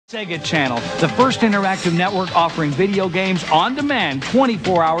Sega Channel, the first interactive network offering video games on demand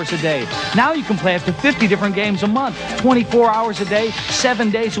 24 hours a day. Now you can play up to 50 different games a month, 24 hours a day,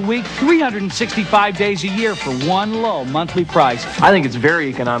 7 days a week, 365 days a year for one low monthly price. I think it's very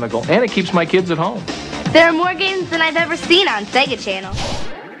economical, and it keeps my kids at home. There are more games than I've ever seen on Sega Channel.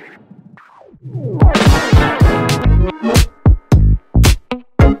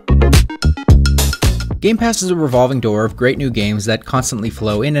 Game Pass is a revolving door of great new games that constantly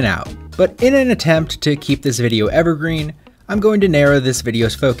flow in and out. But in an attempt to keep this video evergreen, I'm going to narrow this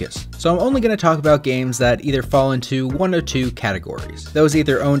video's focus. So I'm only going to talk about games that either fall into one or two categories. Those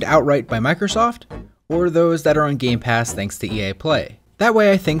either owned outright by Microsoft, or those that are on Game Pass thanks to EA Play. That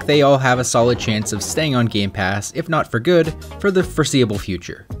way I think they all have a solid chance of staying on Game Pass, if not for good, for the foreseeable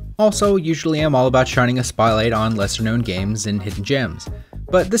future. Also, usually I'm all about shining a spotlight on lesser known games and hidden gems.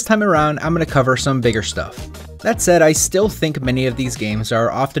 But this time around, I'm going to cover some bigger stuff. That said, I still think many of these games are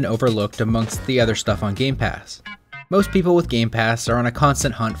often overlooked amongst the other stuff on Game Pass. Most people with Game Pass are on a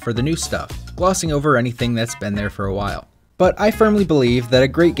constant hunt for the new stuff, glossing over anything that's been there for a while. But I firmly believe that a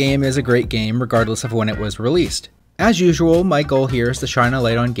great game is a great game regardless of when it was released. As usual, my goal here is to shine a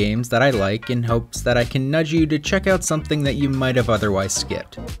light on games that I like in hopes that I can nudge you to check out something that you might have otherwise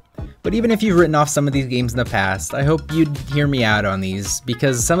skipped. But even if you've written off some of these games in the past, I hope you'd hear me out on these,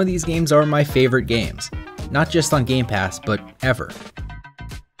 because some of these games are my favorite games. Not just on Game Pass, but ever.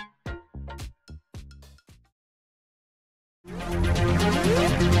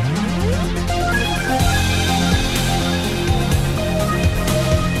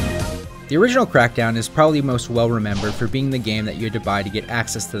 The original Crackdown is probably most well remembered for being the game that you had to buy to get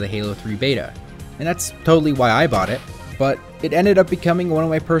access to the Halo 3 beta. And that's totally why I bought it. But it ended up becoming one of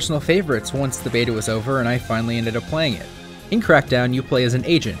my personal favorites once the beta was over and I finally ended up playing it. In Crackdown, you play as an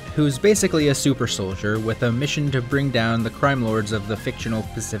agent, who's basically a super soldier with a mission to bring down the crime lords of the fictional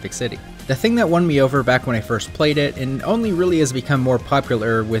Pacific City. The thing that won me over back when I first played it, and only really has become more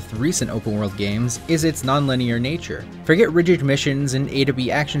popular with recent open world games, is its non-linear nature. Forget rigid missions and A to B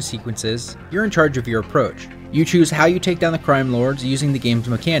action sequences, you're in charge of your approach. You choose how you take down the crime lords using the game's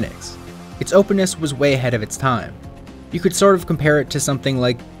mechanics. Its openness was way ahead of its time. You could sort of compare it to something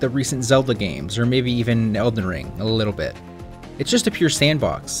like the recent Zelda games, or maybe even Elden Ring, a little bit. It's just a pure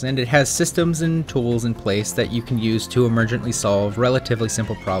sandbox, and it has systems and tools in place that you can use to emergently solve relatively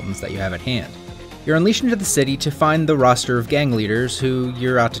simple problems that you have at hand. You're unleashed into the city to find the roster of gang leaders who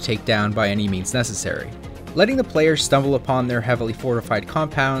you're out to take down by any means necessary. Letting the player stumble upon their heavily fortified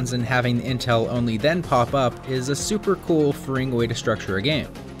compounds and having the intel only then pop up is a super cool, freeing way to structure a game.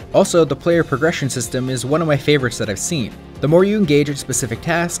 Also, the player progression system is one of my favorites that I've seen. The more you engage in specific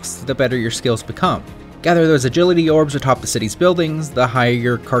tasks, the better your skills become. Gather those agility orbs atop the city's buildings, the higher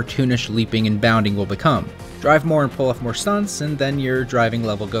your cartoonish leaping and bounding will become. Drive more and pull off more stunts, and then your driving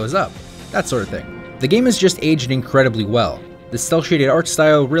level goes up. That sort of thing. The game has just aged incredibly well. The cel-shaded art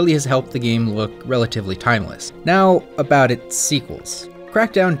style really has helped the game look relatively timeless. Now, about its sequels.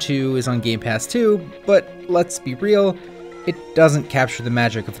 Crackdown 2 is on Game Pass too, but let's be real, it doesn't capture the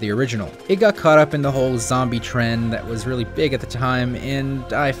magic of the original. It got caught up in the whole zombie trend that was really big at the time,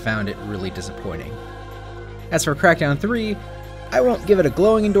 and I found it really disappointing. As for Crackdown 3, I won't give it a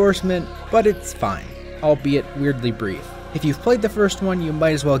glowing endorsement, but it's fine, albeit weirdly brief. If you've played the first one, you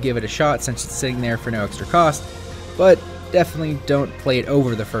might as well give it a shot since it's sitting there for no extra cost, but definitely don't play it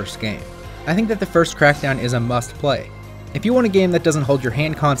over the first game. I think that the first Crackdown is a must-play. If you want a game that doesn't hold your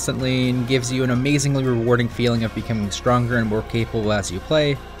hand constantly and gives you an amazingly rewarding feeling of becoming stronger and more capable as you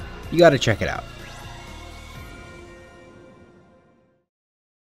play, you gotta check it out.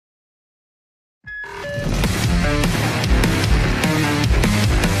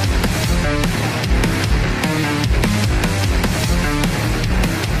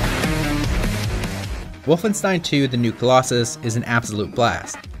 Wolfenstein II: The New Colossus is an absolute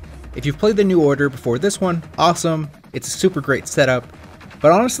blast. If you've played the New Order before this one, awesome, it's a super great setup,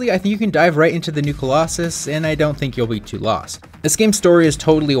 but honestly I think you can dive right into the New Colossus and I don't think you'll be too lost. This game's story is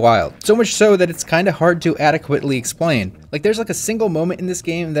totally wild, so much so that it's kinda hard to adequately explain. Like there's like a single moment in this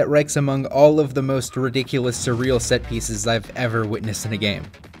game that ranks among all of the most ridiculous surreal set pieces I've ever witnessed in a game.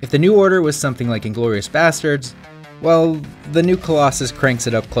 If the New Order was something like Inglourious Bastards, well, the New Colossus cranks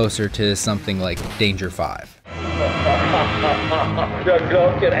it up closer to something like Danger 5.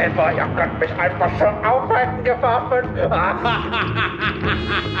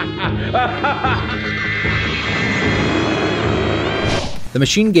 The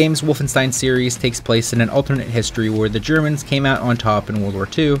Machine Games Wolfenstein series takes place in an alternate history where the Germans came out on top in World War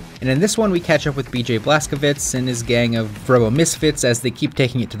II, and in this one we catch up with BJ Blazkowicz and his gang of Vrbo misfits as they keep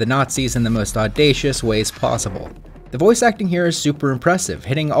taking it to the Nazis in the most audacious ways possible. The voice acting here is super impressive,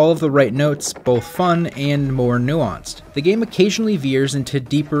 hitting all of the right notes, both fun and more nuanced. The game occasionally veers into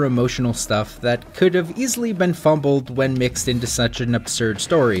deeper emotional stuff that could have easily been fumbled when mixed into such an absurd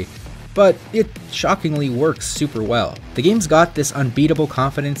story, but it shockingly works super well. The game's got this unbeatable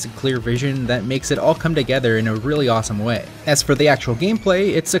confidence and clear vision that makes it all come together in a really awesome way. As for the actual gameplay,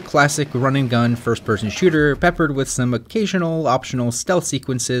 it's a classic run and gun first-person shooter peppered with some occasional optional stealth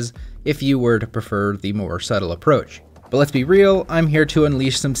sequences if you were to prefer the more subtle approach. But let's be real, I'm here to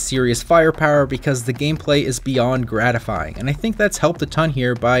unleash some serious firepower because the gameplay is beyond gratifying, and I think that's helped a ton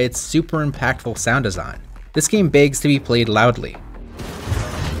here by its super impactful sound design. This game begs to be played loudly.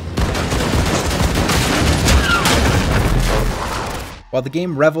 While the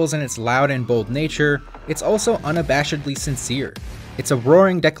game revels in its loud and bold nature, it's also unabashedly sincere. It's a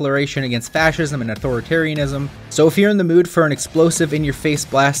roaring declaration against fascism and authoritarianism, so if you're in the mood for an explosive in-your-face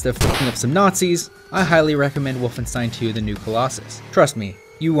blast of fucking up some Nazis, I highly recommend Wolfenstein II: The New Colossus. Trust me,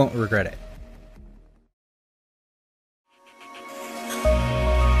 you won't regret it.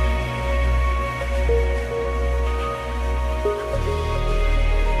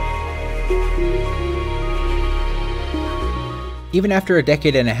 Even after a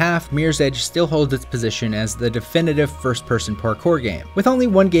decade and a half, Mirror's Edge still holds its position as the definitive first-person parkour game, with only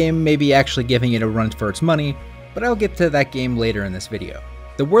one game maybe actually giving it a run for its money, but I'll get to that game later in this video.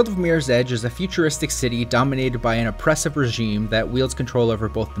 The world of Mirror's Edge is a futuristic city dominated by an oppressive regime that wields control over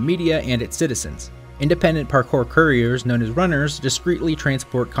both the media and its citizens. Independent parkour couriers, known as runners, discreetly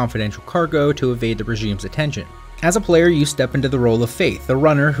transport confidential cargo to evade the regime's attention. As a player, you step into the role of Faith, a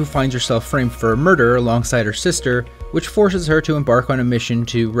runner who finds herself framed for a murder alongside her sister, which forces her to embark on a mission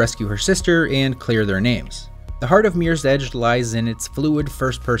to rescue her sister and clear their names. The heart of Mirror's Edge lies in its fluid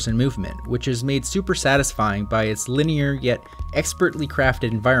first-person movement, which is made super satisfying by its linear yet expertly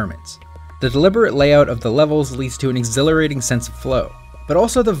crafted environments. The deliberate layout of the levels leads to an exhilarating sense of flow. But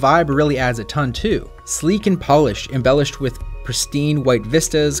also the vibe really adds a ton too. Sleek and polished, embellished with pristine white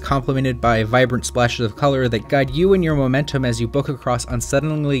vistas, complemented by vibrant splashes of color that guide you and your momentum as you book across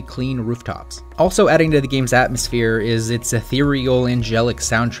unsettlingly clean rooftops. Also adding to the game's atmosphere is its ethereal, angelic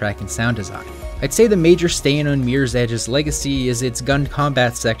soundtrack and sound design. I'd say the major stain on Mirror's Edge's legacy is its gun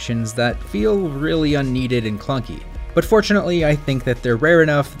combat sections that feel really unneeded and clunky. But fortunately, I think that they're rare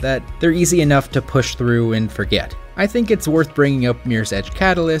enough that they're easy enough to push through and forget. I think it's worth bringing up Mirror's Edge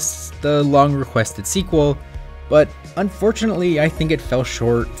Catalyst, the long-requested sequel, but unfortunately I think it fell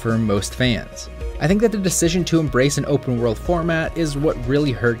short for most fans. I think that the decision to embrace an open world format is what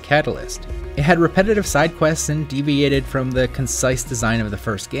really hurt Catalyst. It had repetitive side quests and deviated from the concise design of the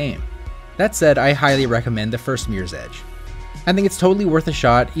first game. That said, I highly recommend the first Mirror's Edge. I think it's totally worth a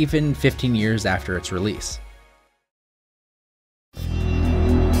shot even 15 years after its release.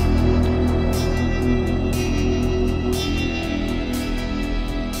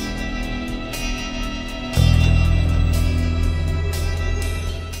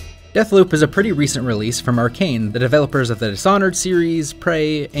 Deathloop is a pretty recent release from Arcane, the developers of the Dishonored series,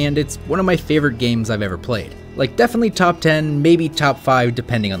 Prey, and it's one of my favorite games I've ever played. Like definitely top 10, maybe top 5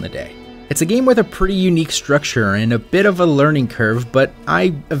 depending on the day. It's a game with a pretty unique structure and a bit of a learning curve, but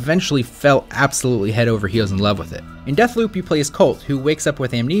I eventually fell absolutely head over heels in love with it. In Deathloop you play as Colt, who wakes up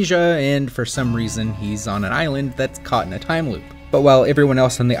with amnesia and for some reason he's on an island that's caught in a time loop. But while everyone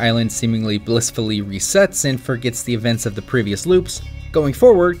else on the island seemingly blissfully resets and forgets the events of the previous loops, going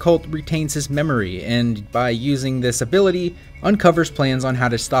forward, Colt retains his memory, and by using this ability, uncovers plans on how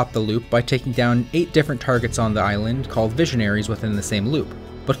to stop the loop by taking down 8 different targets on the island called Visionaries within the same loop.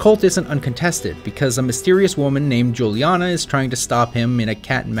 But Colt isn't uncontested, because a mysterious woman named Juliana is trying to stop him in a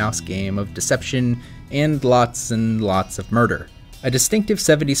cat-and-mouse game of deception and lots of murder. A distinctive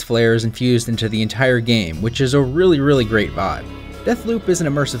 70s flair is infused into the entire game, which is a really great vibe. Deathloop is an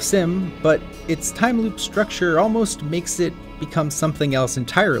immersive sim, but its time loop structure almost makes it become something else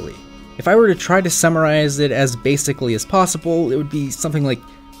entirely. If I were to try to summarize it as basically as possible, it would be something like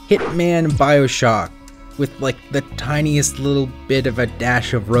Hitman Bioshock, with like the tiniest little bit of a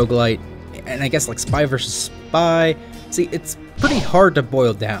dash of roguelite, and I guess like Spy vs. Spy. See, it's pretty hard to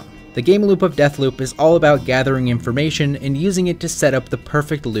boil down. The game loop of Deathloop is all about gathering information and using it to set up the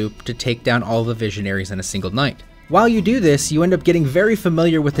perfect loop to take down all the Visionaries in a single night. While you do this, you end up getting very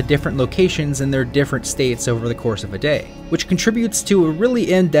familiar with the different locations and their different states over the course of a day, which contributes to a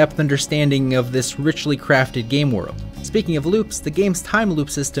really in-depth understanding of this richly crafted game world. Speaking of loops, the game's time loop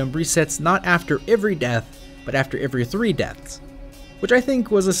system resets not after every death, but after every 3 deaths, which I think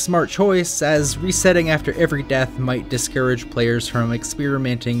was a smart choice, as resetting after every death might discourage players from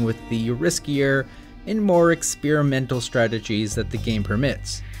experimenting with the riskier and more experimental strategies that the game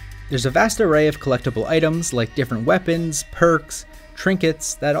permits. There's a vast array of collectible items like different weapons, perks,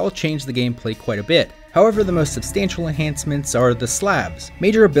 trinkets that all change the gameplay quite a bit. However, the most substantial enhancements are the slabs,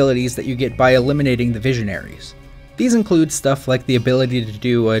 major abilities that you get by eliminating the visionaries. These include stuff like the ability to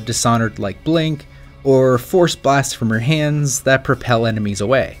do a Dishonored-like blink, or force blasts from your hands that propel enemies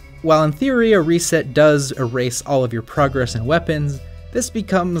away. While in theory a reset does erase all of your progress and weapons, this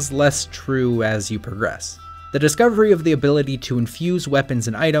becomes less true as you progress. The discovery of the ability to infuse weapons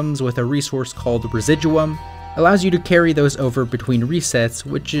and items with a resource called Residuum allows you to carry those over between resets,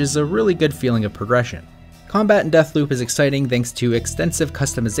 which is a really good feeling of progression. Combat in Deathloop is exciting thanks to extensive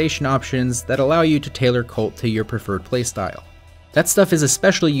customization options that allow you to tailor Cult to your preferred playstyle. That stuff is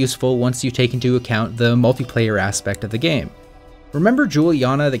especially useful once you take into account the multiplayer aspect of the game. Remember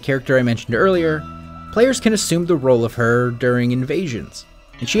Juliana, the character I mentioned earlier? Players can assume the role of her during invasions,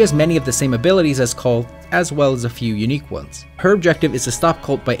 and she has many of the same abilities as Cult, as well as a few unique ones. Her objective is to stop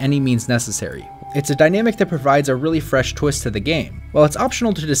Cult by any means necessary. It's a dynamic that provides a really fresh twist to the game. While it's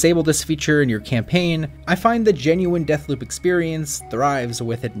optional to disable this feature in your campaign, I find the genuine Deathloop experience thrives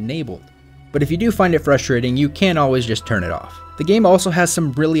with it enabled. But if you do find it frustrating, you can always just turn it off. The game also has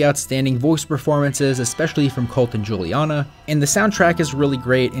some really outstanding voice performances, especially from Cult and Juliana, and the soundtrack is really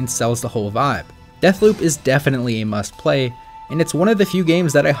great and sells the whole vibe. Deathloop is definitely a must-play, and it's one of the few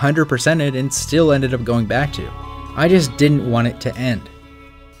games that I 100%ed and still ended up going back to. I just didn't want it to end.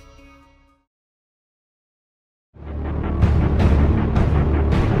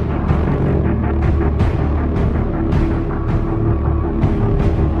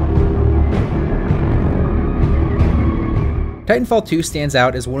 Titanfall 2 stands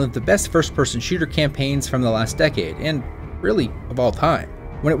out as one of the best first-person shooter campaigns from the last decade, and really, of all time.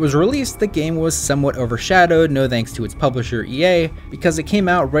 When it was released, the game was somewhat overshadowed, no thanks to its publisher EA, because it came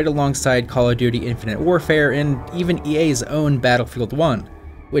out right alongside Call of Duty Infinite Warfare and even EA's own Battlefield 1,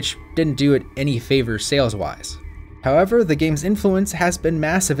 which didn't do it any favors sales-wise. However, the game's influence has been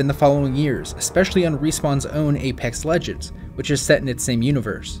massive in the following years, especially on Respawn's own Apex Legends, which is set in its same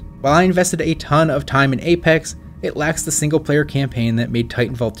universe. While I invested a ton of time in Apex, it lacks the single-player campaign that made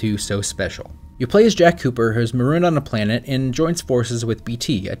Titanfall 2 so special. You play as Jack Cooper, who's marooned on a planet and joins forces with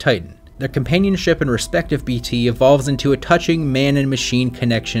BT, a Titan. Their companionship and respect of BT evolves into a touching man and machine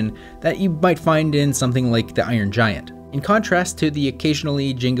connection that you might find in something like the Iron Giant. In contrast to the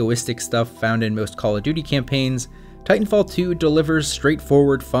occasionally jingoistic stuff found in most Call of Duty campaigns, Titanfall 2 delivers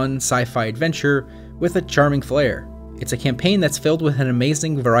straightforward, fun sci-fi adventure with a charming flair. It's a campaign that's filled with an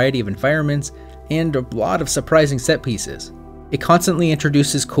amazing variety of environments and a lot of surprising set pieces. It constantly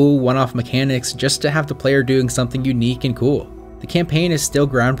introduces cool one-off mechanics just to have the player doing something unique and cool. The campaign is still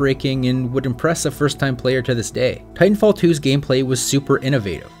groundbreaking and would impress a first-time player to this day. Titanfall 2's gameplay was super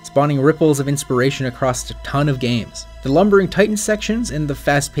innovative, spawning ripples of inspiration across a ton of games. The lumbering Titan sections and the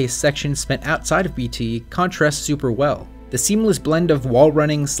fast-paced sections spent outside of BT contrast super well. The seamless blend of wall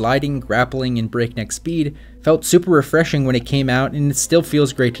running, sliding, grappling, and breakneck speed felt super refreshing when it came out, and it still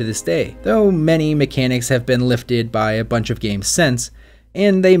feels great to this day, though many mechanics have been lifted by a bunch of games since,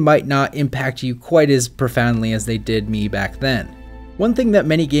 and they might not impact you quite as profoundly as they did me back then. One thing that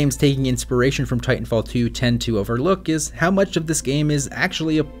many games taking inspiration from Titanfall 2 tend to overlook is how much of this game is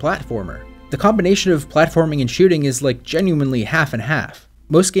actually a platformer. The combination of platforming and shooting is like genuinely half and half.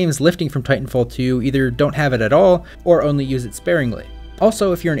 Most games lifting from Titanfall 2 either don't have it at all, or only use it sparingly.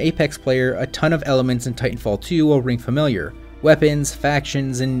 Also, if you're an Apex player, a ton of elements in Titanfall 2 will ring familiar. Weapons,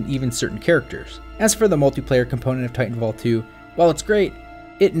 factions, and even certain characters. As for the multiplayer component of Titanfall 2, while it's great,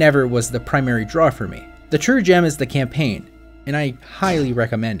 it never was the primary draw for me. The true gem is the campaign, and I highly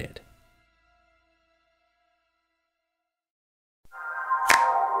recommend it.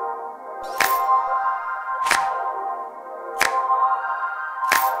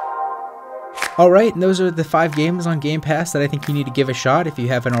 Alright, and those are the 5 games on Game Pass that I think you need to give a shot if you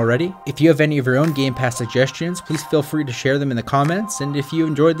haven't already. If you have any of your own Game Pass suggestions, please feel free to share them in the comments, and if you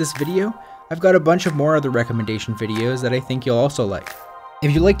enjoyed this video, I've got a bunch of more other recommendation videos that I think you'll also like.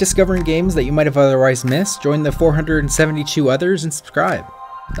 If you like discovering games that you might have otherwise missed, join the 472 others and subscribe.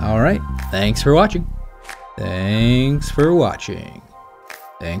 Alright, thanks for watching. Thanks for watching.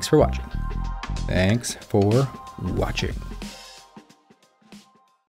 Thanks for watching. Thanks for watching.